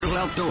Chicago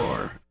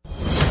Outdoor.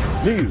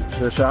 News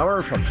this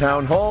hour from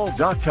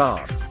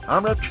townhall.com.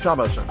 I'm Rich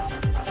Thomason.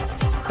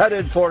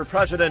 Headed for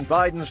President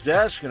Biden's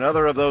desk,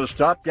 another of those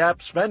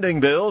stopgap spending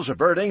bills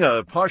averting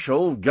a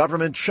partial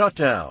government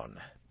shutdown.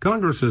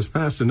 Congress has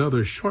passed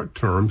another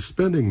short-term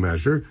spending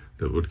measure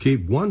that would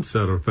keep one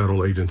set of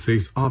federal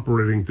agencies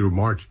operating through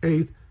March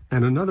 8th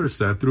and another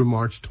set through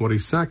March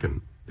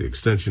 22nd. The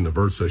extension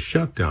averts a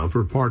shutdown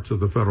for parts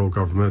of the federal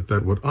government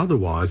that would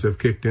otherwise have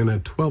kicked in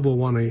at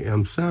 12:01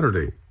 a.m.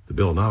 Saturday. The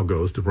bill now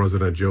goes to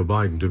President Joe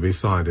Biden to be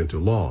signed into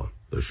law.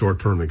 The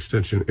short-term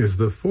extension is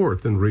the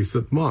fourth in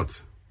recent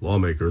months.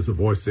 Lawmakers are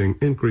voicing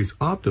increased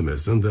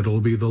optimism that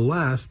it'll be the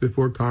last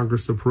before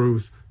Congress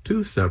approves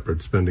two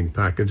separate spending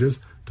packages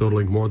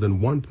totaling more than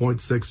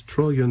 $1.6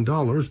 trillion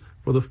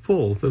for the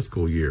full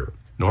fiscal year.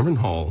 Norman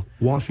Hall,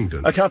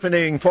 Washington.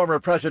 Accompanying former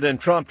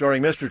President Trump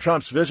during Mr.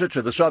 Trump's visit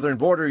to the southern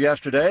border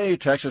yesterday,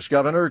 Texas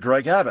Governor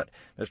Greg Abbott.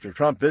 Mr.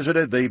 Trump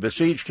visited the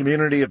besieged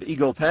community of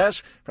Eagle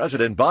Pass.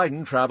 President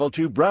Biden traveled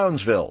to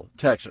Brownsville,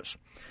 Texas.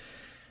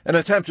 An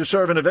attempt to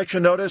serve an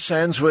eviction notice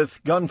ends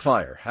with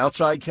gunfire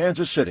outside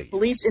Kansas City.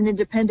 Police in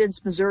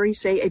Independence, Missouri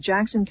say a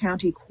Jackson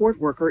County court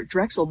worker,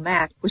 Drexel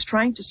Mack, was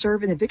trying to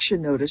serve an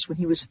eviction notice when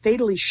he was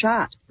fatally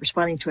shot.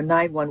 Responding to a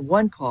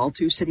 911 call,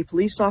 two city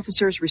police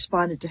officers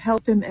responded to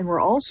help him and were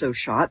also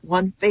shot,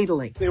 one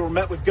fatally. They were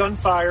met with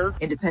gunfire.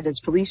 Independence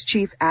Police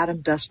Chief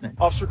Adam Dustman.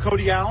 Officer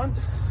Cody Allen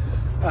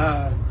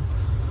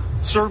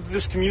served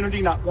this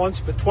community not once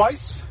but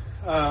twice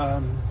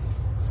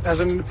as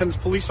an Independence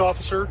police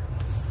officer.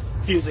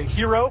 He is a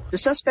hero. The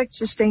suspect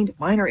sustained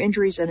minor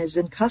injuries and is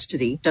in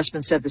custody.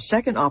 Dustman said the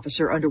second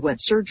officer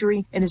underwent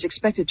surgery and is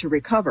expected to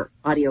recover.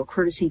 Audio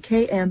courtesy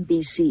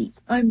KMBC.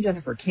 I'm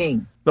Jennifer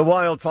King. The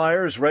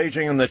wildfires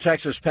raging in the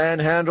Texas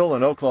Panhandle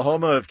and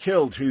Oklahoma have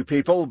killed two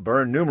people,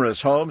 burned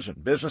numerous homes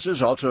and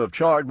businesses, also have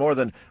charred more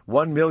than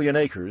 1 million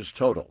acres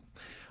total.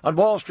 On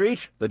Wall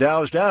Street, the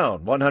Dow's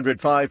down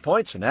 105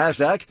 points and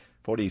NASDAQ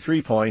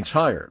 43 points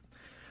higher.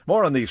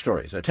 More on these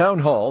stories at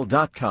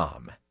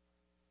townhall.com.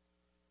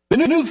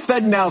 The new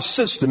FedNow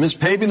system is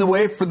paving the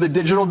way for the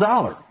digital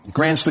dollar. It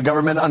grants the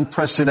government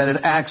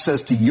unprecedented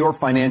access to your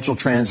financial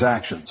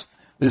transactions.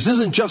 This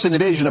isn't just an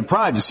invasion of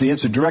privacy.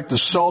 It's a direct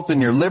assault on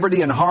your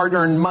liberty and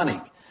hard-earned money.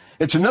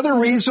 It's another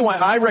reason why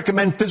I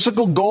recommend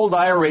physical gold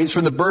IRAs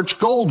from the Birch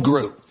Gold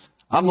Group.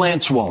 I'm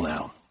Lance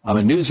Wallnow. I'm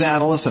a news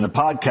analyst and a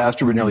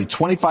podcaster with nearly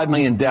 25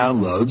 million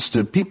downloads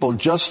to people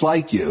just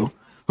like you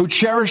who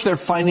cherish their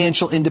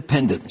financial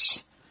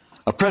independence.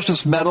 A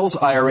precious metals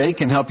IRA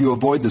can help you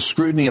avoid the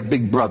scrutiny of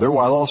Big Brother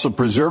while also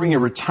preserving your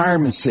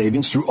retirement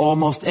savings through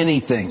almost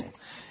anything,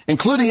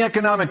 including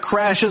economic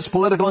crashes,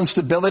 political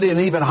instability, and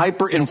even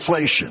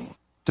hyperinflation.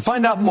 To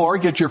find out more,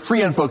 get your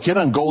free info kit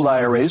on gold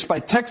IRAs by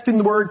texting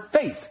the word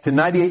FAITH to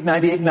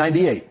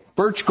 989898.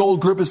 Birch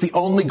Gold Group is the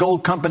only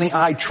gold company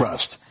I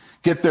trust.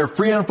 Get their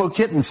free info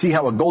kit and see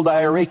how a gold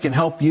IRA can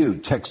help you.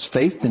 Text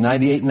FAITH to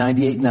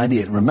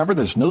 989898. And remember,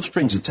 there's no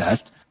strings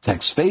attached.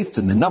 Text FAITH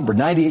to the number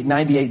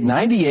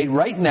 989898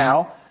 right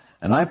now,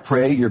 and I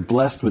pray you're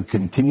blessed with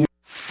continued.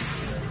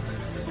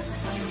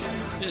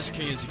 This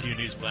KMZQ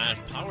News Flash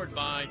powered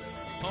by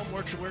Home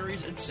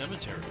Mortuaries and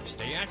Cemeteries.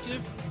 Stay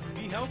active,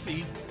 be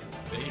healthy,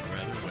 they'd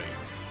rather wait.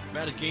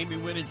 Baddest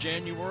gaming win in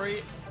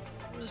January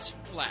was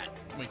flat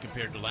when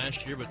compared to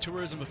last year, but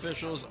tourism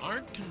officials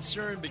aren't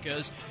concerned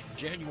because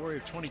January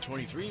of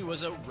 2023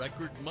 was a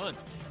record month.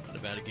 The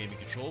Nevada Gaming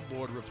Control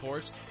Board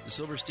reports the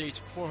Silver State's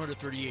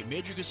 438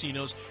 major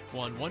casinos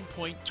won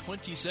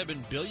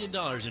 $1.27 billion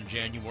in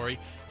January,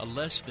 a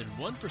less than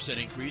 1%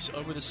 increase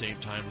over the same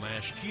time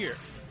last year.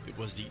 It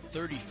was the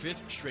 35th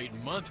straight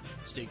month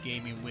state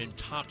gaming win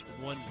topped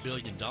 $1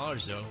 billion, though.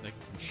 The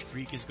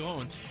streak is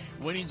going.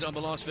 Winnings on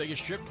the Las Vegas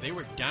Strip, they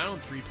were down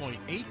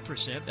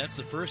 3.8%. That's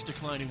the first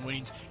decline in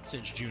winnings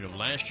since June of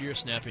last year,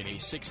 snapping a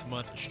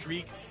six-month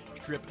streak.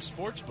 Strip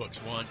sportsbooks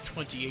won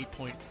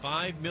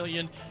 $28.5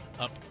 million,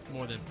 up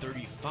more than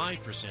 35%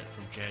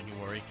 from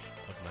January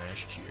of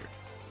last year.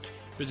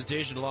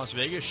 Visitation to Las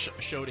Vegas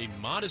showed a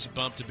modest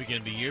bump to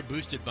begin the year,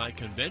 boosted by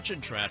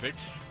convention traffic.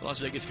 The Las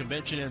Vegas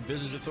Convention and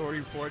Visitors Authority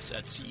reports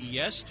at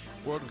CES,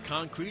 World of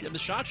Concrete, and the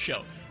SHOT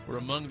Show were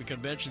among the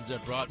conventions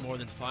that brought more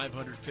than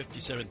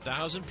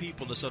 557,000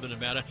 people to Southern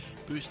Nevada,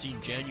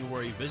 boosting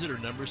January visitor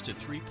numbers to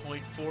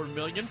 3.4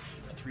 million,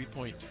 a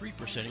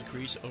 3.3%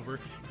 increase over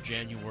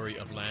January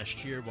of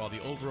last year. While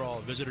the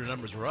overall visitor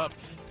numbers were up,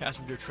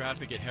 passenger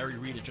traffic at Harry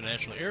Reid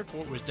International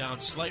Airport was down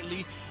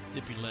slightly,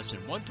 dipping less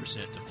than 1%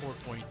 to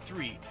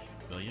 4.3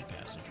 million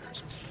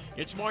passengers.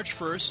 It's March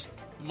 1st,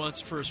 the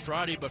month's first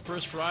Friday, but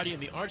First Friday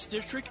in the Arts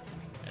District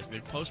has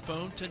been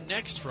postponed to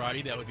next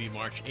Friday. That would be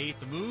March 8th.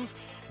 The move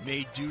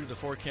made due to the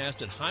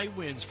forecasted high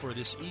winds for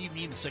this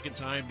evening, the second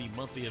time the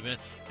monthly event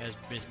has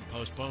been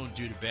postponed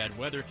due to bad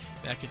weather.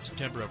 Back in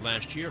September of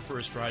last year,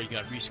 First Friday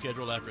got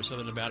rescheduled after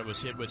Southern Nevada was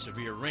hit with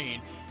severe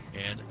rain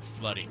and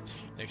flooding.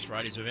 Next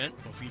Friday's event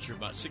will feature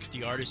about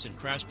 60 artists and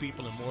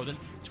craftspeople and more than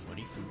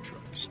 20 food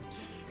trucks.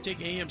 Take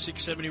AM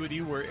 670 with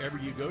you wherever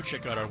you go.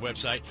 Check out our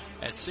website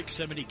at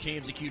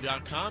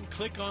 670kmzq.com.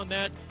 Click on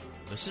that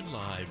Listen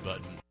Live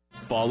button.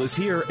 Fall is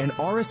here, and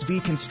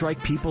RSV can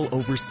strike people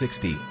over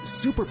 60.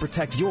 Super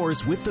protect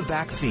yours with the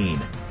vaccine.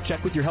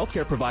 Check with your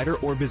healthcare provider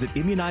or visit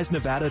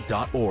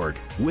immunizenevada.org.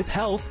 With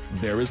health,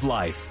 there is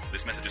life.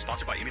 This message is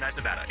sponsored by Immunize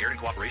Nevada, aired in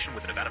cooperation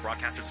with the Nevada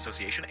Broadcasters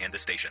Association and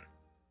this station.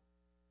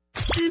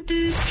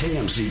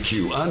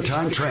 KMZQ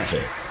on-time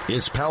traffic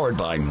is powered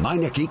by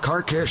Meineke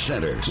Car Care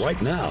Centers. Right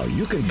now,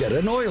 you can get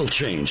an oil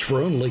change for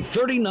only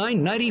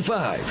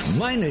 $39.95.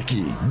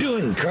 Meineke,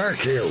 doing car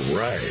care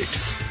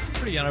right.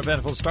 Pretty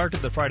uneventful start to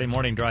the Friday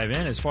morning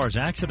drive-in. As far as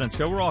accidents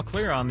go, we're all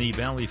clear on the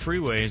Valley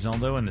freeways,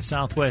 although in the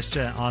southwest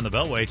on the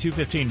Beltway,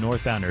 215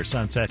 northbound or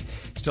Sunset,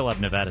 still have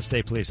Nevada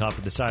State Police off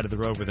to the side of the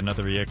road with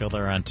another vehicle.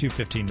 They're on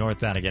 215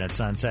 northbound again at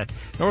Sunset.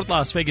 North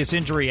Las Vegas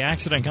injury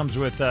accident comes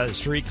with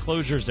street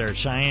closures there at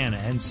Cheyenne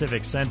and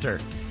Civic Center.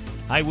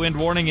 High wind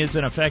warning is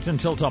in effect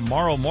until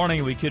tomorrow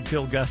morning. We could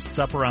feel gusts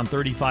up around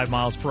 35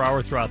 miles per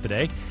hour throughout the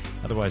day.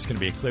 Otherwise, going to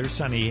be a clear,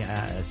 sunny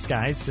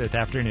skies with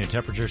afternoon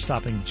temperature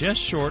stopping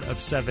just short of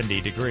 70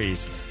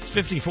 degrees. It's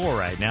 54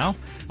 right now.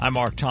 I'm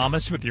Mark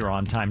Thomas with your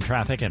on-time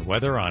traffic and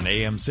weather on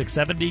AM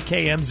 670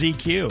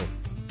 KMZQ.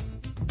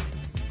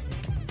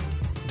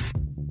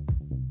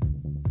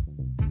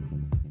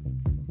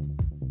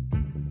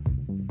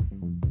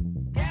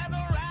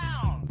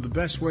 The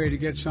best way to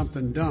get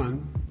something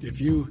done, if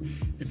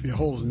it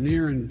holds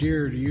near and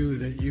dear to you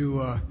that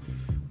you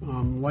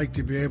like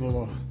to be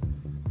able to.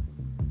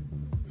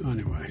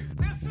 Anyway,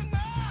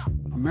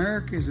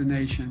 America is a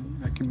nation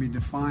that can be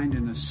defined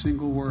in a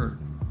single word.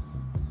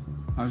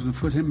 I was going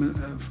to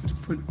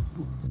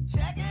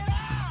Check it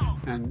out.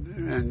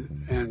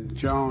 And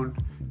Joan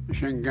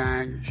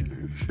Shengang,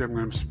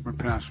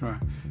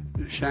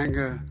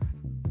 Shanga.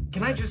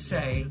 Can I just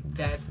say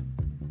that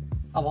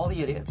of all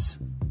the idiots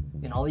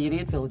in all the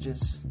idiot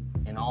villages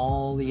in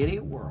all the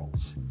idiot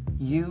worlds,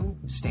 you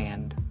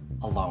stand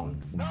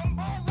alone.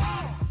 Number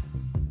one,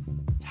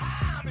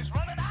 time is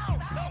running out.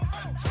 Number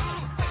two,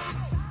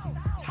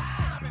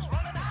 time is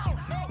running out.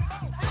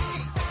 Number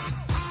three,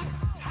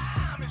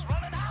 time is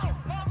running out.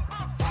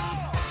 Number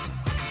four.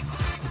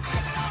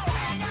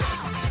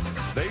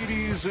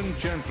 Ladies and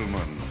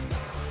gentlemen,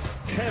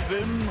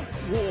 Kevin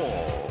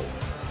Wall.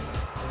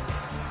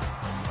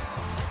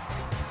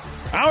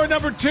 Hour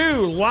number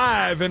 2,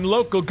 live and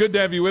local. Good to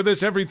have you with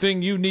us.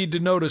 Everything you need to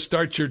know to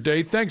start your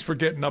day. Thanks for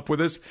getting up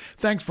with us.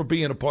 Thanks for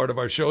being a part of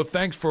our show.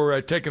 Thanks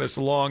for taking us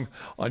along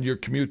on your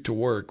commute to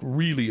work.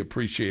 Really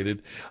appreciate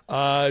it.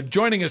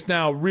 Joining us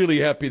now,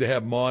 really happy to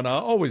have him on. I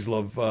always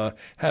love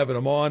having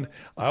him on.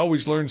 I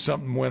always learn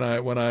something when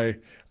I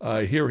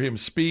hear him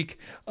speak.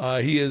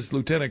 He is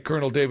Lieutenant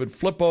Colonel David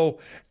Flippo,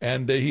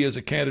 and he is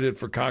a candidate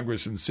for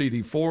Congress in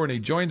CD4, and he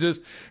joins us.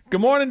 Good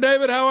morning,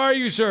 David. How are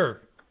you,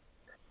 sir?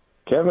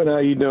 Kevin, how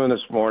you doing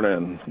this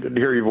morning? Good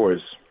to hear your voice.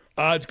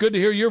 It's good to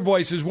hear your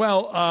voice as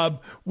well.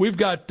 We've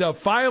got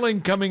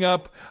filing coming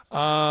up,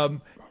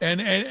 and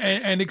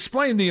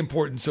explain the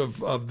importance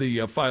of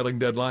the filing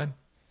deadline.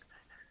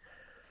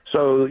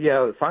 So,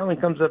 yeah, filing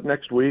comes up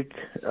next week.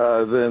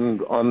 Then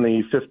on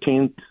the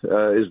 15th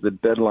is the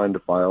deadline to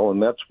file,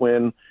 and that's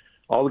when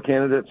all the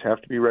candidates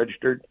have to be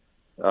registered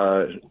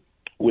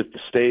with the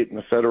state and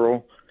the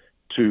federal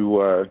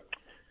to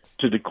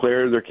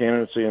declare their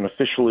candidacy and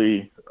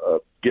officially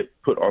get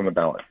put on the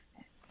ballot.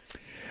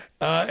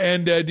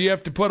 And do you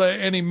have to put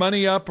any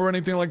money up or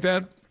anything like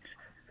that?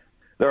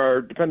 There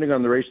are, depending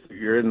on the race that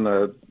you're in,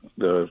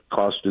 the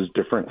cost is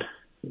different,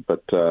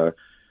 but it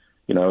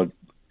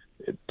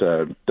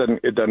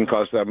doesn't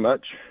cost that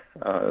much.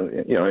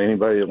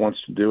 Anybody that wants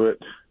to do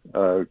it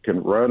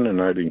can run,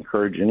 and I'd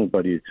encourage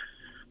anybody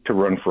to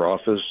run for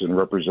office and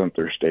represent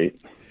their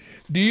state.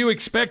 Do you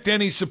expect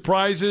any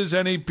surprises?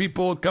 Any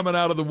people coming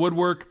out of the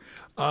woodwork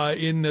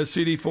in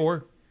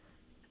CD4?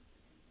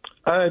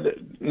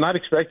 Not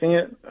expecting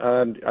it.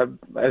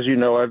 As you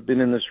know, I've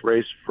been in this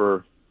race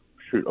for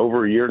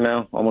over a year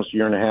now, almost a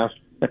year and a half.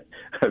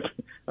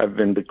 I've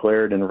been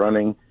declared and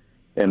running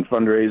and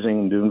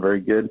fundraising and doing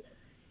very good.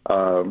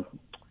 I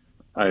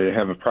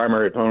have a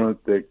primary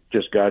opponent that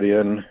just got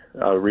in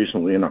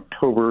recently in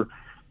October,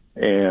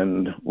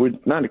 and we're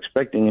not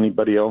expecting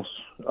anybody else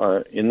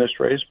in this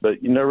race,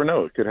 but you never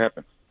know. It could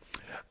happen.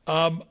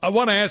 I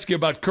want to ask you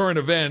about current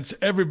events.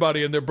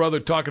 Everybody and their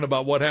brother talking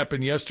about what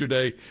happened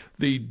yesterday,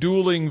 the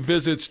dueling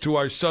visits to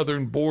our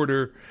southern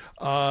border,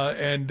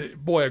 and,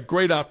 boy, a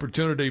great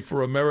opportunity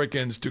for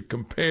Americans to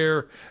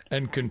compare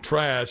and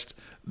contrast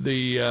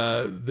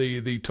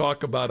the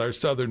talk about our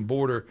southern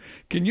border.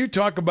 Can you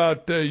talk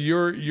about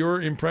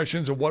your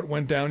impressions of what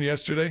went down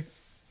yesterday?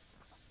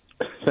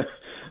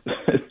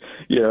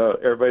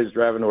 Everybody's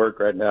driving to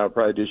work right now,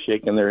 probably just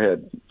shaking their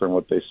head from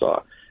what they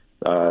saw.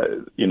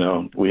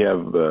 We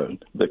have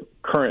the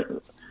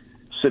current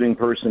sitting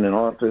person in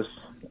office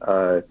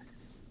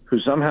who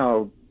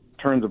somehow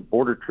turned the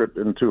border trip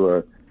into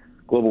a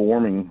global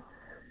warming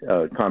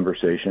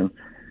conversation.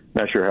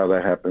 Not sure how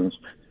that happens.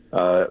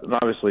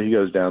 Obviously, he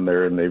goes down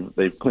there, and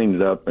they've cleaned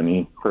it up, and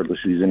he hardly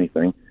sees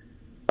anything.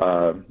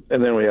 And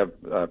then we have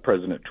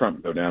President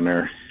Trump go down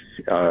there.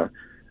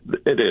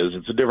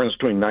 It's a difference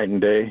between night and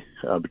day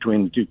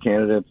between the two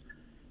candidates.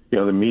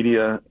 the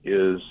media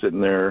is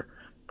sitting there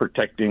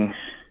protecting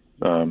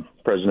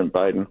President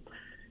Biden,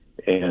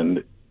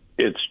 and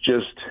it's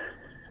just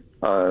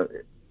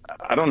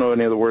I don't know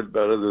any other word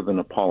about it other than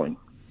appalling.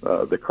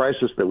 The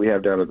crisis that we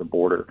have down at the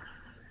border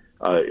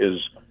is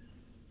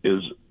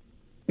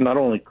not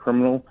only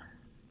criminal,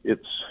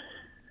 it's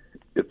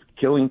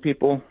killing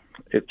people,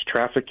 it's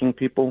trafficking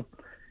people,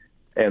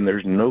 and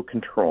there's no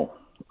control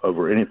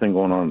over anything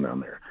going on down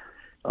there.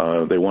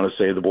 They want to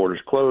say the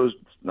border's closed.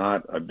 It's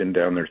not. I've been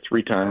down there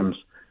 3 times.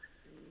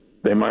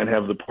 They might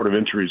have the port of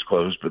entries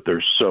closed, but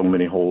there's so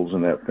many holes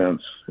in that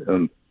fence,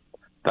 and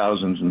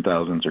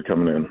thousands are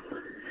coming in.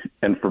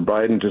 And for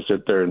Biden to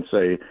sit there and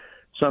say,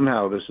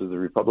 somehow this is the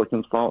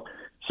Republicans' fault,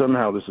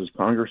 somehow this is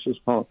Congress's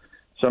fault,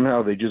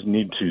 somehow they just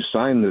need to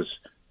sign this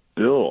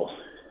bill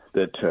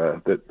that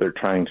they're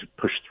trying to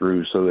push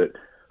through so that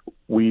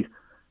we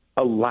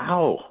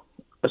allow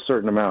a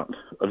certain amount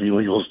of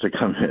illegals to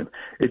come in.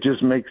 It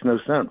just makes no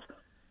sense.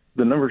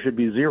 The number should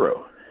be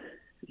 0.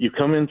 You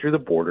come in through the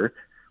border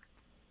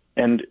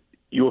and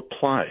you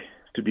apply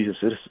to be a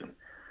citizen.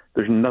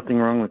 There's nothing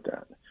wrong with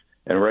that.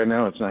 And right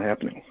now it's not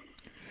happening.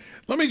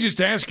 Let me just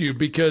ask you,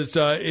 because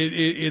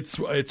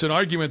it's an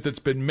argument that's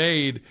been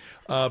made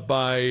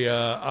by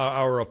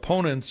our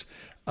opponents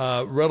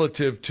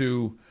relative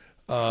to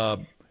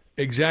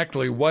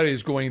exactly what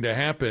is going to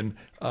happen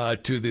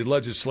to the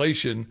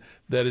legislation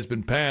that has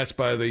been passed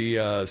by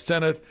the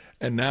Senate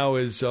and now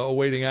is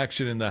awaiting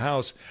action in the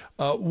House.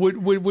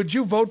 Would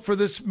you vote for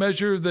this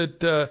measure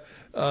that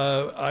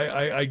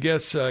I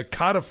guess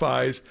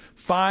codifies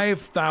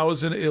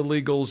 5,000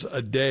 illegals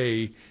a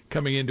day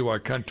coming into our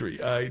country?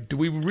 Do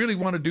we really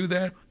want to do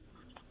that?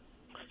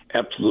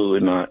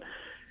 Absolutely not.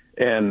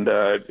 And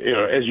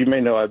as you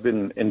may know, I've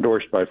been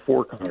endorsed by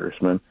 4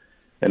 congressmen,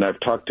 and I've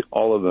talked to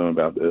all of them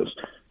about this,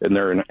 and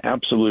they're an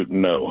absolute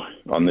no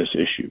on this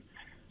issue.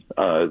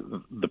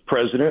 The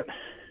president,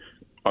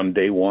 on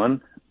day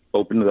 1,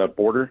 opened that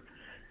border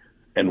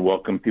and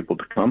welcomed people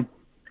to come,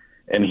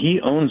 and he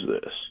owns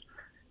this,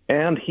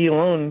 and he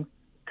alone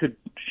could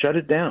shut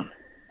it down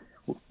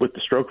with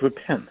the stroke of a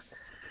pen.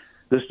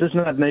 This does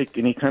not take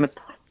any kind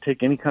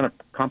of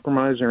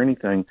compromise or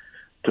anything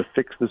to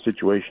fix the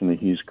situation that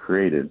he's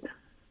created,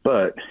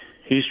 but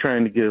he's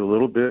trying to get a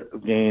little bit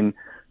of gain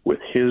with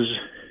his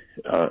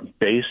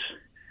base,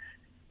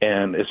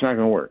 and it's not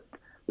going to work.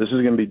 This is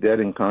going to be dead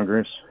in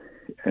Congress,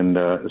 and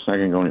it's not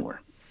going to go anywhere.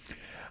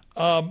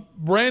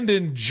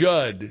 Brandon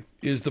Judd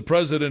is the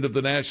president of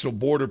the National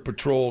Border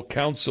Patrol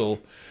Council.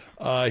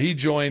 He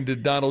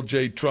joined Donald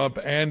J. Trump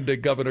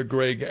and Governor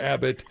Greg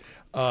Abbott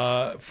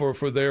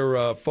for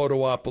their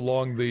photo op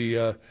along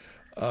the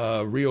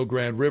Rio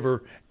Grande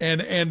River.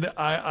 And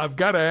I've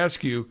got to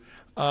ask you,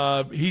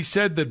 he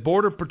said that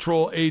Border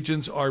Patrol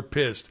agents are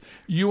pissed.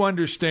 You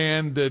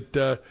understand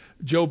that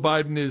Joe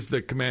Biden is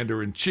the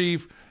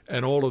commander-in-chief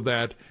and all of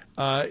that.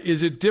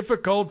 Is it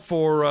difficult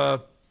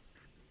for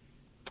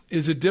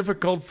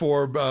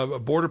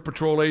Border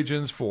Patrol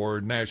agents,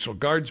 for National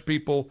Guards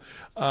people,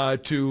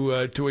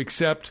 to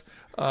accept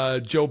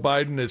Joe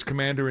Biden as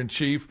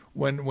commander-in-chief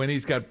when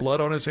he's got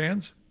blood on his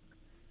hands?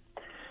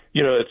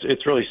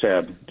 It's really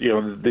sad.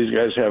 These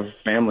guys have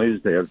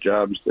families, they have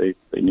jobs, they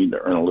need to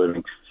earn a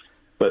living.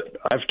 But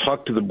I've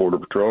talked to the Border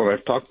Patrol, and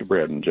I've talked to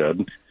Brandon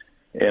Judd,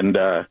 and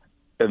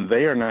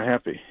they are not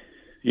happy.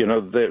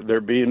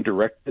 They're being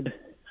directed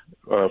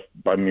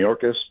by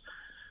Mayorkas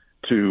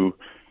to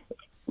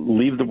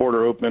leave the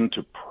border open,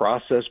 to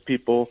process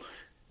people.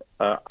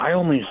 I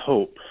only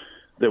hope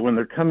that when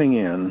they're coming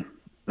in,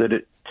 that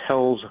it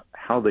tells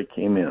how they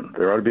came in.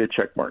 There ought to be a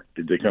check mark.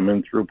 Did they come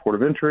in through a port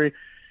of entry,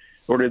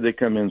 or did they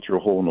come in through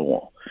a hole in the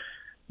wall?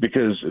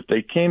 Because if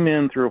they came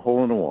in through a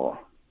hole in the wall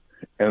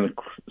and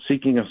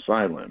seeking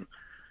asylum,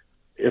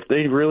 if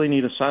they really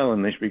need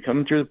asylum, they should be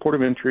coming through the port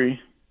of entry,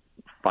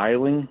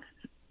 filing,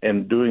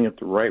 and doing it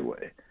the right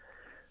way.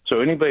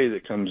 So anybody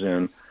that comes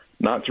in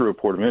not through a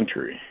port of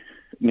entry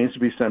needs to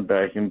be sent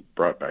back and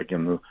brought back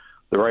in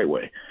the right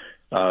way.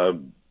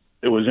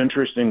 It was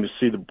interesting to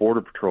see the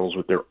Border Patrols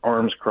with their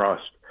arms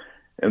crossed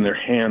and their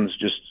hands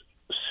just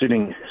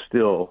sitting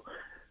still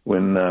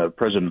when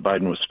President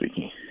Biden was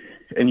speaking.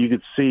 And you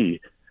could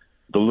see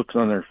the looks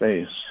on their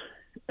face,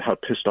 how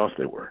pissed off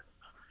they were.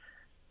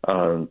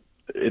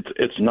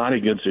 It's not a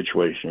good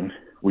situation.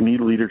 We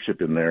need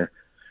leadership in there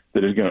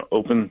that is going to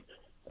open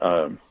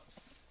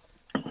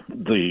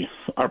the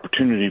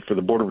opportunity for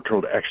the Border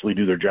Patrol to actually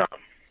do their job,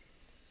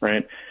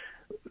 right?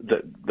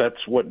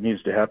 That's what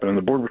needs to happen, and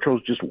the Border Patrol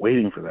is just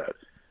waiting for that.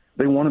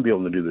 They want to be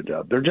able to do their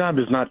job. Their job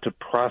is not to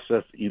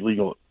process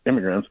illegal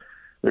immigrants.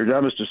 Their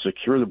job is to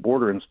secure the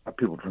border and stop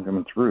people from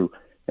coming through,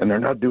 and they're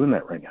not doing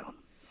that right now.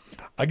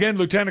 Again,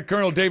 Lieutenant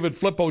Colonel David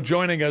Flippo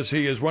joining us.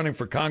 He is running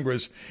for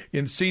Congress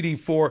in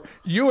CD4.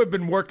 You have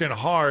been working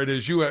hard,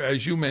 as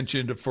you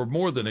mentioned, for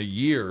more than a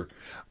year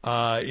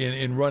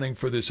in running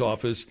for this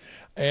office.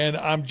 And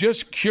I'm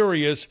just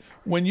curious,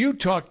 when you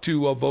talk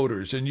to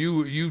voters, and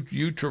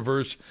you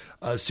traverse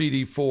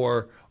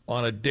CD4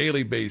 on a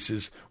daily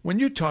basis, when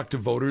you talk to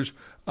voters,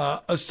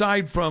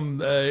 aside from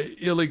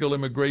illegal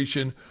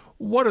immigration,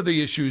 What are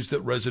the issues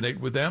that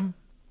resonate with them?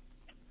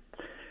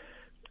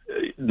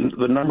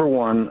 The number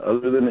one,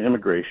 other than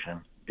immigration,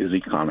 is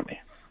economy.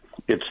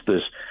 It's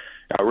this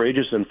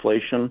outrageous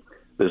inflation,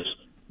 this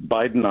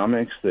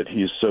Bidenomics that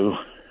he's so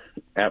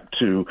apt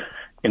to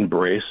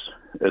embrace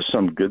as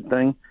some good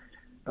thing.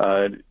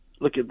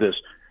 Look at this.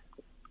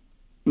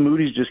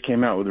 Moody's just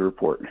came out with a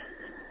report.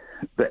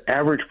 The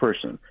average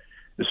person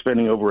is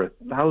spending over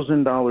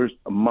 $1,000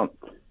 a month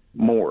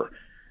more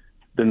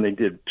than they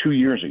did 2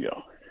 years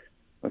ago.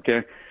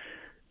 Okay?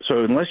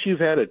 So unless you've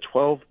had a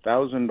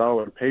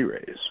 $12,000 pay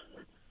raise,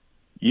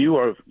 you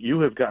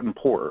have gotten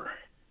poorer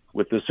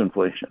with this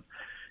inflation.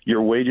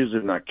 Your wages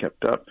have not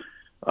kept up.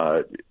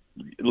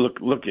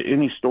 Look at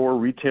any store,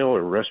 retail,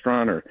 or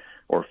restaurant,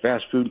 or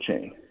fast food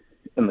chain,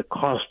 and the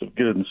cost of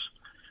goods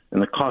and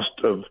the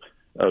cost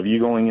of you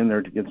going in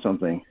there to get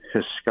something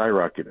has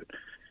skyrocketed.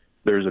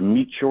 There's a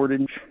meat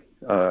shortage.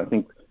 I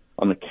think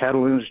on the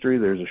cattle industry,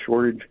 there's a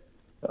shortage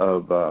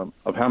of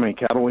how many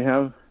cattle we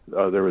have.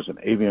 There was an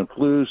avian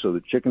flu, so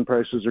the chicken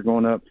prices are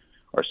going up.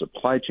 Our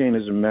supply chain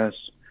is a mess.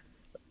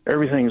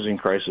 Everything is in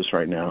crisis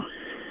right now,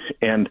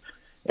 and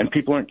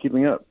people aren't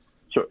keeping up.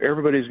 So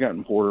everybody's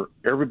gotten poorer.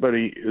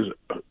 Everybody is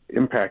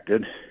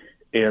impacted,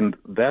 and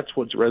that's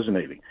what's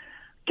resonating.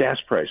 Gas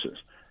prices,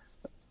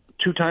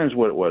 2 times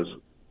what it was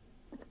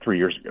 3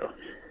 years ago.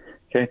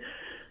 Okay,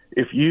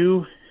 if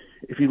you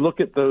look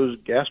at those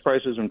gas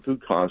prices and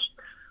food costs,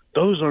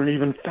 those aren't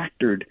even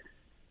factored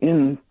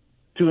into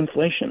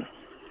inflation.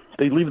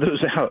 They leave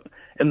those out,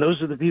 and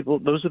those are the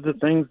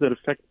things that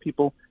affect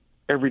people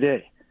every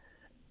day,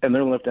 and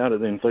they're left out of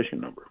the inflation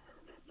number.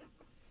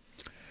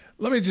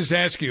 Let me just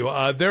ask you,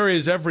 there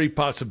is every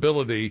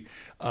possibility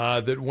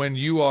that when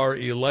you are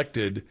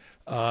elected,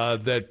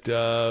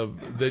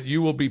 that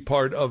you will be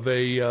part of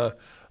a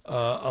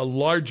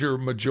larger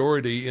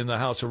majority in the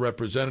House of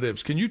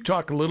Representatives. Can you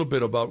talk a little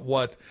bit about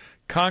what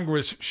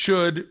Congress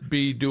should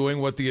be doing,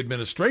 what the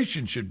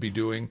administration should be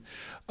doing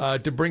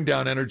to bring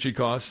down energy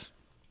costs?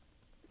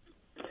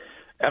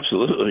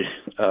 Absolutely.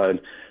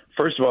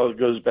 First of all, it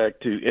goes back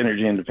to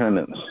energy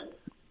independence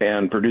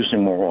and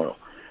producing more oil.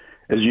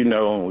 As you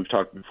know, and we've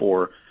talked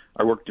before,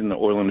 I worked in the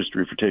oil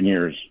industry for 10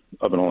 years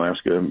up in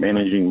Alaska,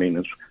 managing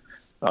maintenance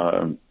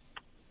for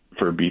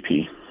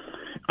BP.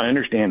 I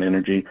understand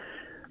energy.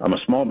 I'm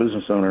a small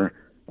business owner.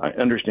 I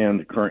understand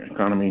the current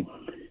economy.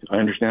 I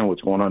understand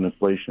what's going on in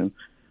inflation.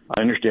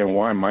 I understand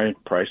why my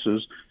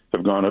prices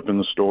have gone up in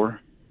the store,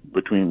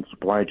 between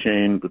supply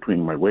chain,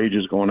 between my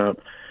wages going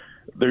up.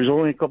 There's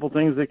only a couple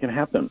things that can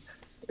happen.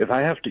 If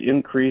I have to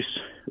increase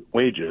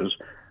wages,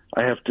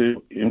 I have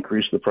to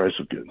increase the price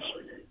of goods,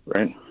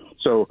 right?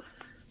 So,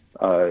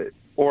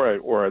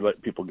 or I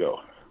let people go.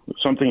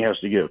 Something has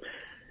to give.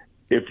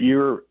 If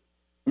you're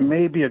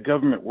maybe a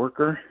government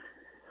worker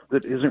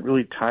that isn't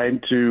really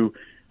tied to,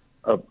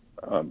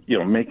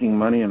 making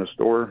money in a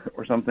store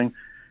or something,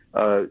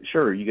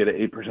 sure, you get an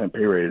 8%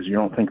 pay raise. You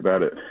don't think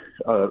about it.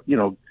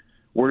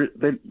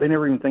 They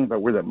never even think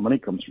about where that money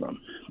comes from.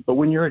 But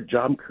when you're a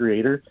job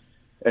creator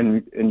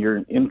and you're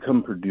an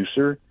income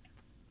producer,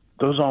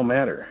 those all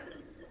matter.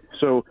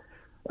 So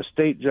a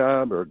state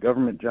job or a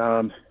government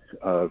job,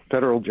 a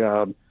federal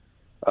job,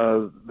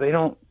 they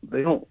don't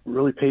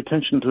really pay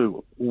attention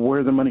to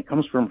where the money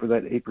comes from for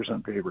that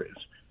 8% pay raise.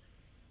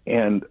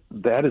 And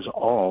that is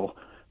all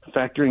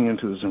factoring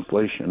into this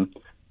inflation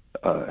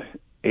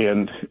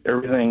and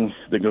everything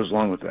that goes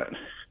along with that.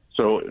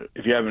 So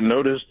if you haven't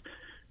noticed,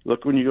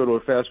 look, when you go to a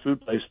fast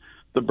food place,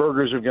 the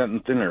burgers have gotten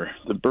thinner.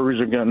 The burgers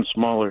have gotten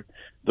smaller.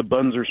 The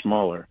buns are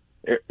smaller.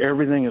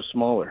 Everything is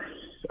smaller.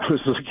 I was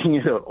looking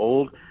at an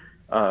old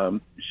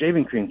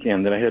shaving cream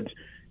can that I had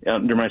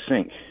under my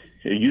sink.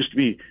 It used to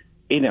be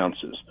 8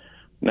 ounces.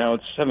 Now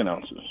it's 7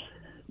 ounces.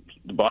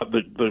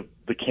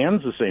 The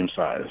can's the same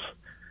size.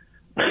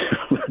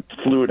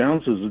 Fluid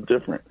ounces is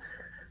different.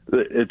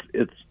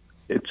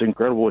 It's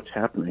incredible what's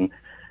happening,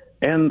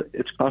 and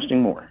it's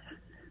costing more.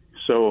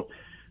 So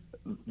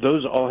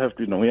those all have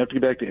to, we have to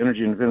get back to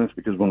energy independence,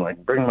 because when I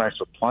bring my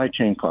supply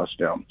chain costs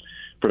down,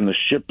 from the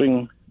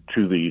shipping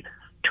to the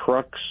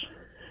trucks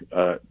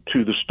to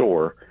the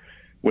store,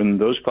 when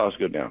those costs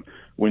go down,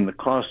 when the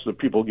costs of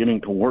people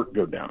getting to work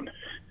go down,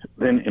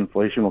 then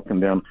inflation will come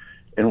down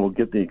and we'll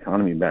get the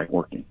economy back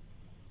working.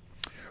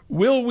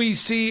 Will we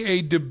see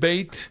a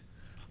debate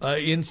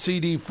in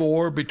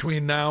CD4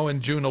 between now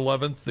and June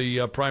 11th,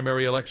 the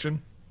primary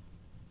election?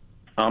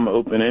 I'm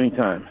open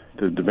anytime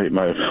to debate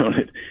my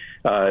opponent.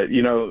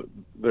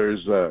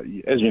 There's,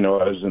 as you know,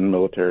 I was in the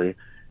military.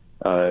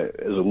 As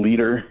a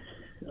leader,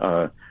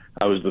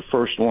 I was the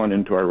first one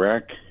into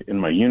Iraq in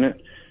my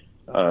unit.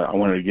 I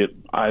wanted to get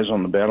eyes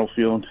on the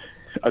battlefield.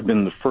 I've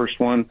been the first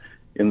one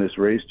in this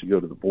race to go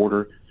to the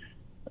border.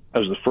 I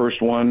was the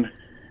first one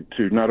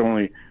to not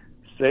only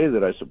say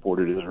that I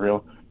supported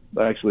Israel,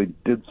 but I actually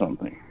did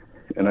something.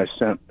 And I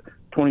sent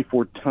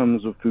 24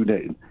 tons of food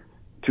aid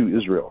to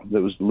Israel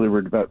that was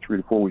delivered about 3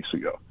 to 4 weeks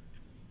ago.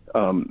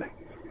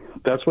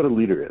 That's what a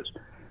leader is.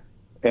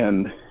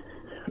 And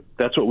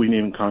that's what we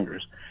need in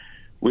Congress.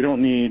 We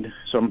don't need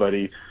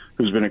somebody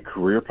who's been a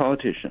career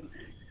politician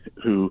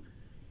who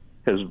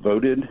has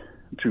voted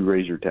to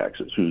raise your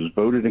taxes, who's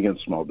voted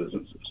against small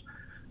businesses,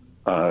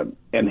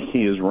 and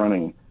he is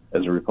running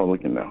as a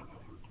Republican now.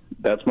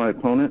 That's my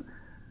opponent,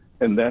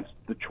 and that's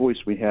the choice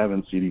we have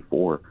in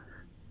CD4.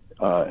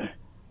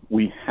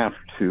 We have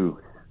to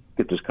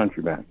get this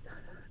country back,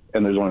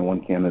 and there's only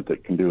one candidate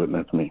that can do it, and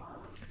that's me.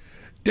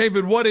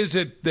 David, what is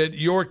it that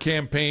your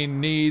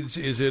campaign needs?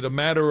 Is it a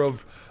matter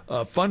of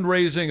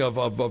fundraising,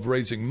 of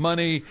raising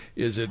money?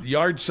 Is it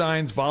yard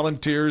signs,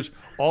 volunteers,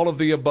 all of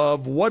the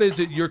above? What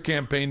is it your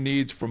campaign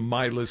needs from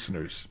my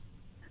listeners?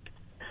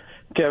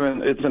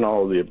 Kevin, it's in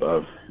all of the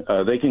above.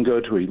 They can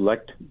go to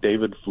Elect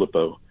David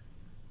Flippo.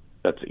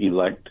 That's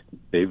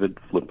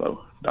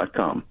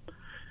electdavidflippo.com.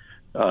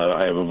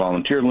 I have a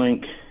volunteer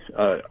link.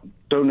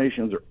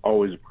 Donations are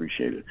always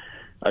appreciated.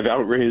 I've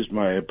outraised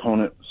my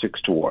opponent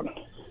 6-1.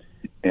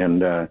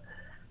 And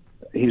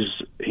he's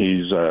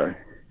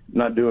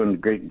not doing a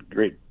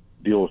great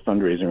deal of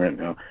fundraising right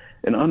now.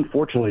 And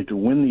unfortunately, to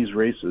win these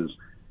races,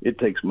 it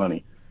takes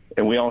money.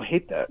 And we all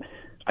hate that.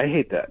 I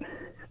hate that.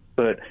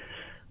 But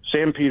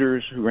Sam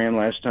Peters, who ran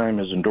last time,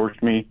 has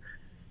endorsed me,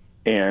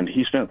 and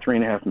he spent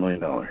 $3.5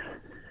 million.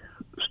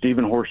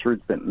 Stephen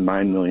Horsford spent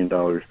 $9 million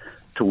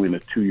to win a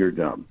 2-year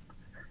job.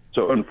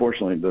 So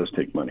unfortunately, it does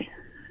take money.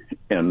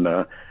 And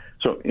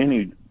so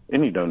any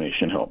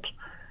donation helps.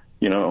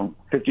 You know,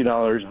 $50,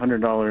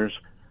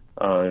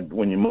 $100,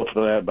 when you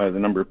multiply that by the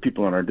number of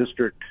people in our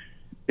district,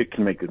 it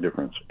can make a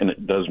difference, and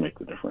it does make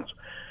the difference.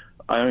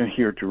 I am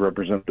here to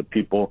represent the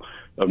people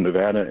of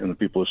Nevada and the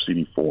people of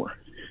CD4,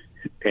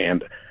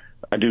 and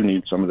I do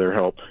need some of their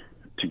help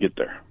to get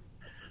there.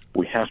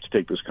 We have to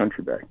take this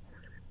country back.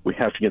 We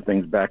have to get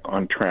things back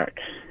on track.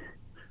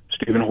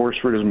 Stephen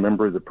Horsford is a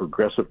member of the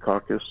Progressive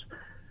Caucus.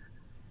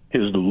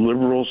 His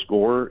liberal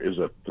score is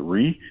a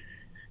 3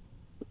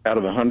 out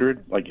of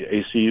 100, like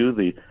ACU,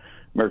 the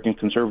American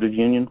Conservative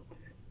Union,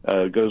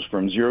 goes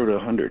from 0 to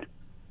 100.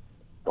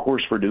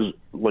 Horsford is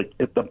like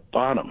at the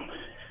bottom.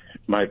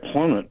 My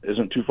opponent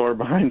isn't too far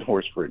behind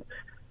Horsford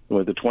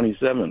with a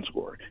 27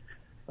 score.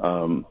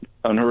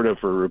 Unheard of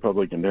for a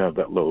Republican to have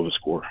that low of a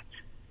score.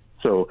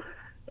 So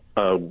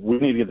we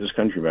need to get this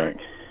country back,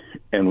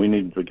 and we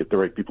need to get the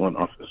right people in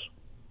office.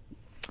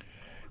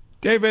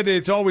 David,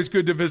 it's always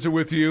good to visit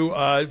with you.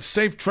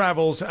 Safe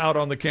travels out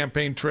on the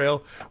campaign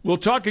trail. We'll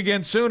talk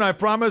again soon, I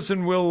promise,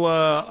 and we'll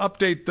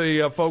update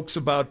the folks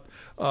about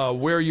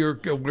where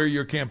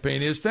your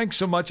campaign is. Thanks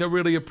so much. I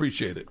really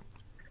appreciate it.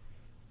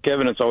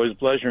 Kevin, it's always a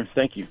pleasure.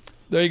 Thank you.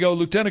 There you go.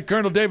 Lieutenant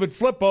Colonel David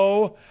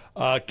Flippo,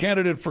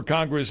 candidate for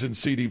Congress in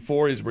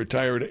CD4. He's a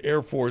retired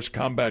Air Force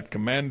combat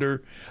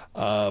commander.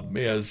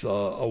 He has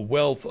a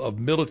wealth of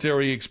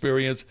military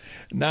experience,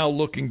 now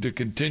looking to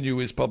continue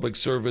his public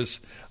service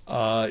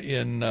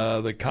in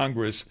the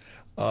Congress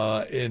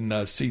in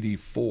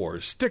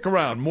CD4. Stick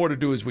around. More to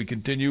do as we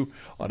continue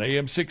on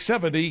AM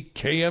 670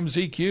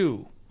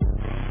 KMZQ.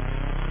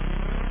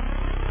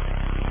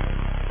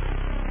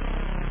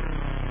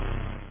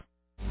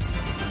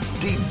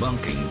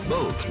 Debunking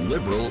both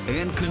liberal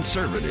and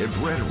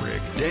conservative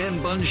rhetoric. Dan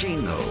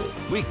Bongino.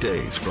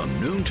 Weekdays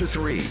from noon to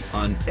 3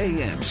 on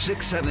AM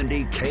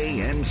 670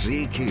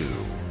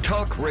 KMZQ.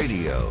 Talk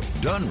radio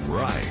done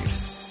right.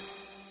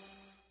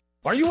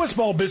 Are you a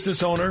small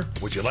business owner?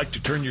 Would you like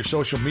to turn your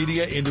social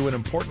media into an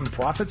important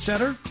profit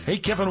center? Hey,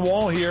 Kevin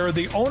Wall here,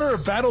 the owner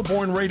of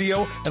Battleborn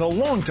Radio and a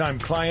longtime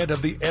client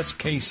of the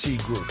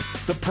SKC Group.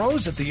 The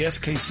pros at the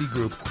SKC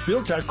Group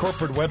built our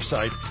corporate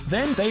website,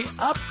 then they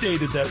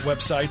updated that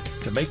website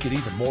to make it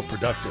even more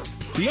productive.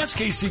 The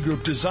SKC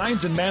Group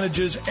designs and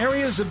manages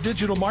areas of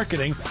digital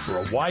marketing for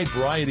a wide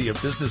variety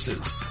of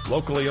businesses.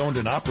 Locally owned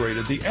and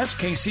operated, the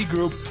SKC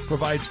Group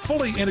provides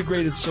fully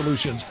integrated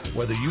solutions,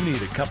 whether you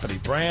need a company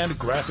brand,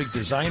 graphic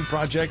design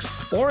projects,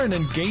 or an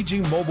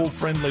engaging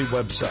mobile-friendly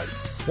website.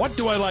 What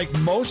do I like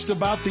most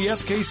about the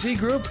SKC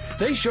Group?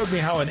 They showed me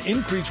how an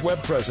increased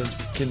web presence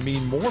can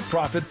mean more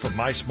profit for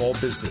my small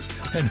business.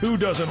 And who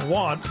doesn't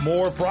want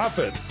more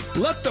profit?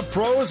 Let the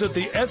pros at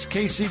the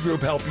SKC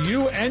Group help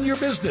you and your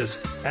business.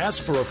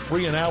 Ask for a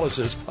free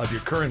analysis of your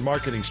current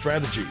marketing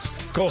strategies.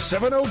 Call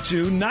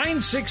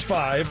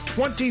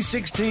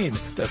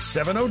 702-965-2016. That's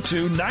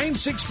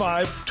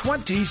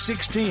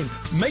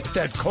 702-965-2016. Make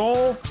that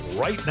call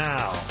right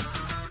now.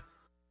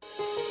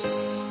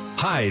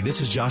 Hi,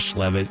 this is Josh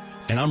Levitt,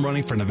 and I'm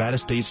running for Nevada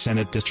State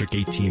Senate District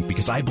 18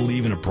 because I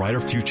believe in a brighter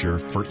future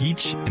for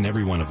each and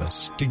every one of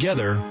us.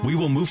 Together, we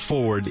will move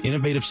forward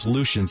innovative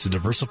solutions to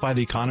diversify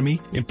the economy,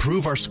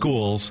 improve our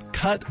schools,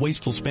 cut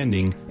wasteful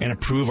spending, and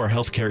improve our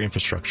healthcare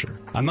infrastructure.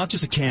 I'm not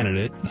just a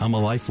candidate, I'm a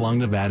lifelong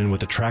Nevadan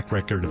with a track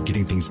record of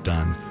getting things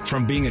done.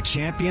 From being a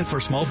champion for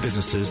small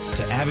businesses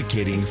to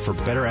advocating for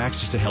better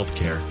access to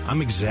healthcare,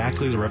 I'm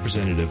exactly the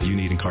representative you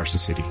need in Carson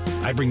City.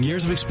 I bring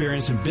years of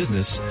experience in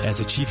business as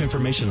a chief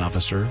information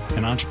officer,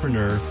 an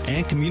entrepreneur,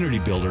 and community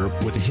builder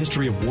with a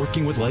history of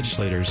working with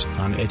legislators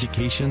on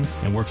education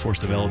and workforce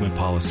development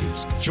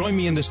policies. Join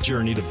me in this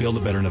journey to build a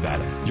better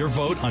Nevada. Your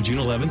vote on June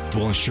 11th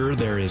will ensure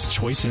there is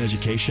choice in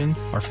education,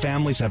 our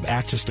families have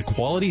access to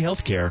quality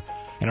health care,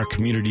 and our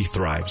community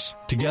thrives.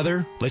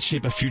 Together, let's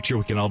shape a future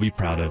we can all be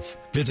proud of.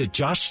 Visit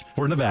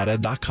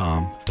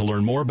joshfornevada.com to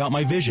learn more about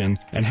my vision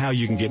and how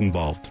you can get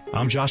involved.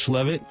 I'm Josh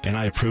Levitt, and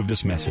I approve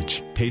this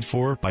message. Paid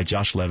for by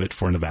Josh Levitt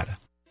for Nevada.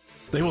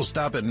 They will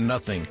stop at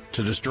nothing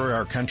to destroy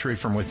our country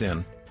from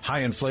within.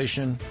 High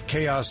inflation,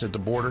 chaos at the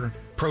border,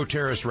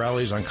 pro-terrorist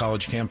rallies on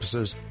college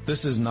campuses.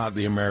 This is not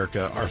the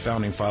America our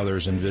founding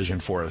fathers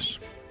envisioned for us.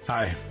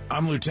 Hi,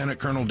 I'm Lieutenant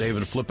Colonel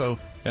David Flippo,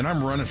 and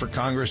I'm running for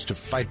Congress to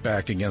fight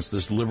back against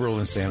this liberal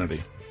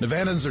insanity.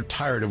 Nevadans are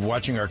tired of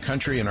watching our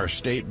country and our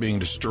state being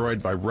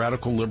destroyed by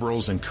radical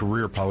liberals and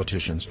career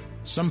politicians.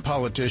 Some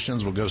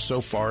politicians will go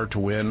so far to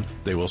win,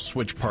 they will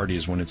switch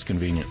parties when it's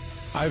convenient.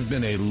 I've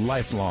been a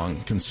lifelong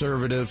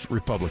conservative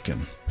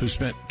Republican who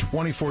spent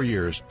 24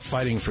 years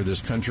fighting for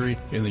this country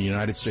in the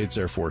United States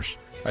Air Force.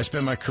 I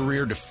spent my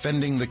career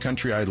defending the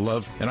country I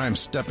love, and I am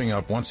stepping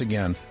up once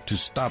again to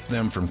stop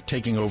them from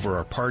taking over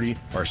our party,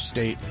 our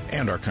state,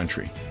 and our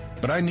country.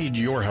 But I need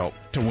your help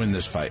to win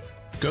this fight.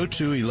 Go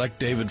to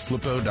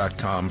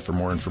electdavidflippo.com for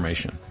more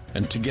information.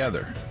 And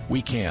together,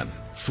 we can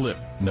flip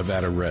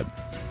Nevada red.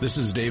 This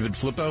is David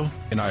Flippo,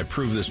 and I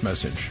approve this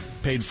message.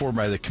 Paid for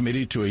by the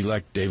Committee to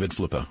Elect David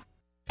Flippo.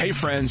 Hey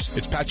friends,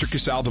 it's Patrick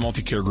Casal, the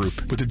Multicare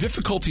Group. With the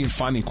difficulty in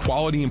finding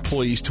quality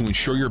employees to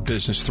ensure your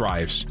business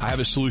thrives, I have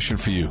a solution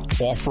for you.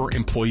 Offer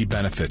employee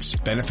benefits.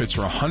 Benefits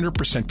are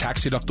 100%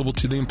 tax deductible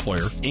to the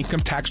employer, income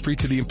tax free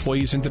to the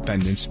employee's and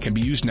dependents, can be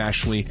used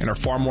nationally, and are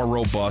far more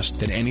robust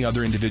than any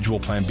other individual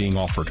plan being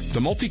offered. The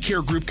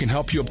Multicare Group can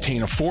help you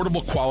obtain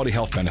affordable quality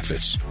health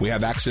benefits. We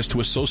have access to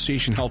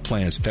association health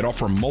plans that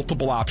offer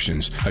multiple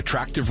options,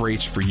 attractive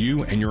rates for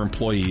you and your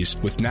employees,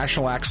 with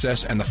national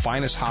access and the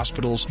finest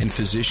hospitals and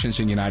physicians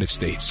in the United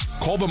States.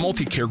 Call the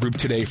Multicare Group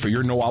today for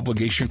your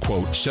no-obligation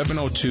quote,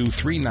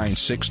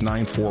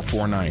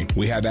 702-396-9449.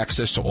 We have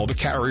access to all the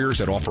carriers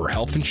that offer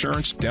health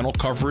insurance, dental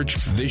coverage,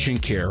 vision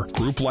care,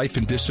 group life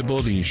and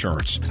disability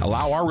insurance.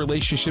 Allow our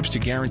relationships to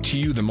guarantee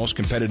you the most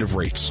competitive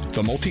rates.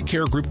 The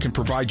Multicare Group can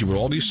provide you with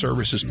all these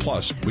services,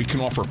 plus we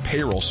can offer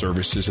payroll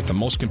services at the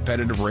most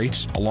competitive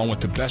rates, along with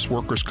the best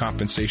workers'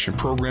 compensation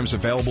programs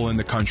available in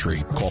the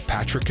country. Call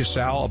Patrick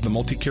Casal of the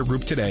Multicare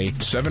Group today,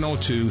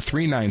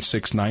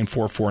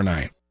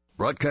 702-396-9449.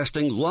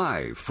 Broadcasting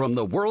live from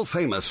the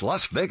world-famous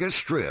Las Vegas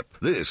Strip,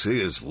 this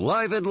is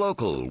Live and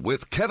Local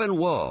with Kevin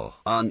Wall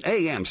on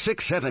AM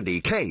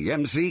 670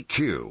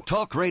 KMZQ.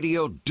 Talk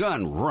radio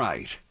done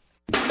right.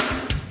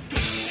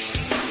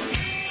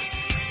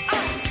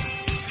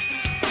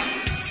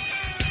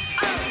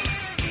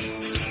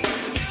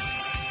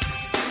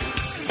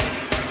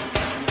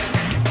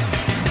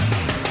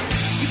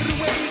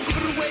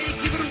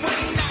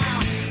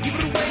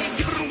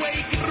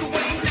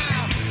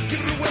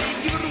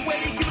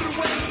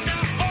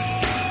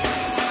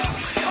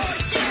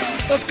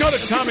 Let's go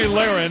to Tommy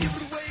Lahren.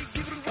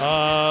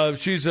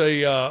 She's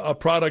a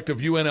product of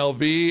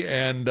UNLV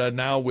and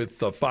now with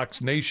Fox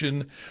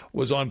Nation.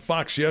 Was on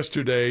Fox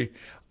yesterday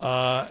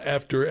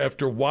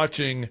after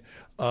watching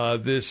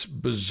this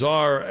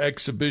bizarre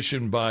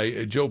exhibition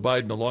by Joe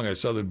Biden along our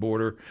southern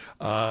border,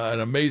 an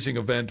amazing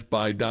event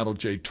by Donald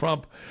J.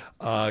 Trump,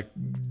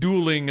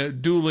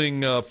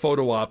 dueling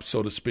photo ops,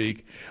 so to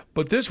speak.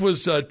 But this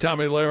was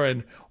Tommy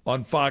Lahren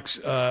on Fox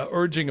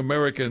urging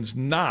Americans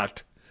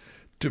not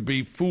to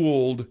be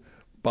fooled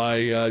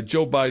by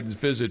Joe Biden's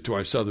visit to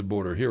our southern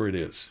border. Here it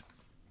is.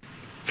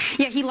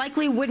 Yeah, he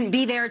likely wouldn't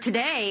be there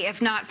today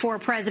if not for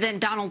President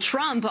Donald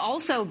Trump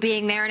also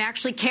being there and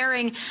actually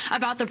caring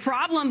about the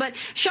problem. But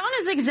Sean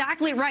is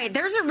exactly right.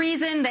 There's a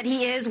reason that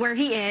he is where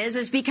he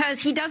is because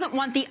he doesn't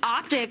want the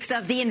optics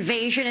of the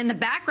invasion in the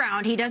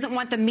background. He doesn't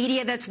want the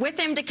media that's with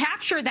him to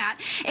capture that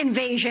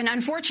invasion.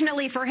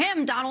 Unfortunately for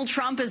him, Donald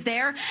Trump is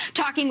there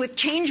talking with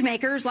change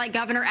makers like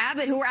Governor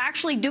Abbott, who are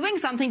actually doing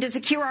something to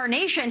secure our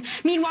nation.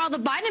 Meanwhile, the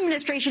Biden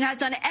administration has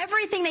done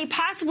everything they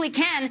possibly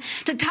can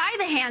to tie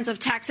the hands of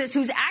Texas,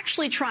 who's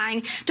actually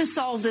trying to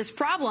solve this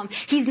problem.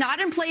 He's not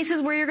in places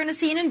where you're going to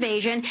see an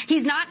invasion.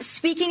 He's not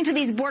speaking to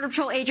these Border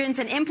Patrol agents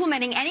and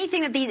implementing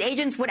anything that these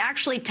agents would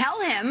actually tell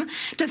him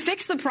to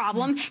fix the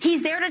problem.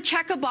 He's there to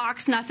check a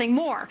box, nothing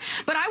more.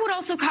 But I would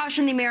also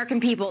caution the American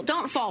people,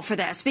 don't fall for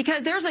this,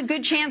 because there's a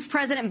good chance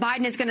President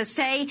Biden is going to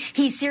say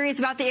he's serious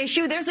about the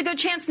issue. There's a good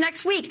chance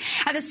next week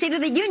at the State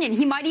of the Union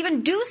he might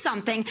even do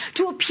something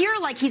to appear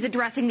like he's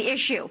addressing the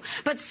issue.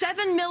 But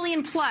 7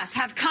 million plus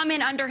have come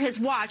in under his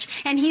watch,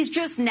 and he's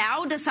just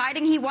now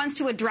deciding he wants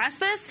to address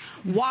this.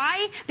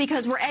 Why?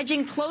 Because we're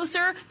edging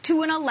closer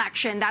to an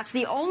election. That's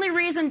the only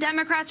reason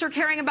Democrats are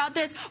caring about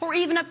this or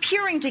even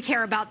appearing to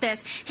care about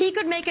this. He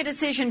could make a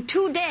decision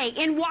today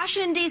in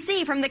Washington,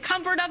 D.C. from the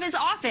comfort of his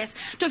office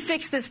to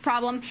fix this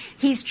problem.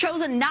 He's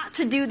chosen not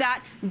to do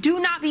that.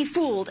 Do not be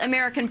fooled,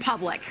 American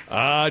public.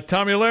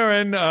 Tommy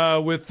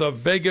Lahren with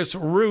Vegas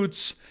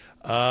Roots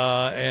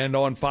and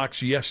on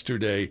Fox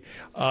yesterday.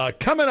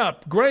 Coming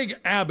up, Greg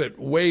Abbott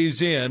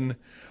weighs in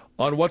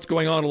on what's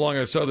going on along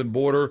our southern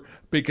border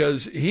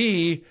because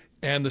he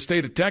and the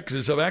state of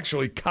Texas have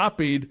actually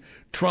copied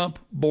Trump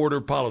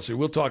border policy.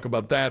 We'll talk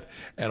about that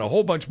and a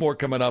whole bunch more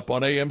coming up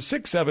on AM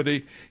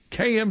 670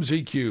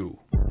 KMZQ.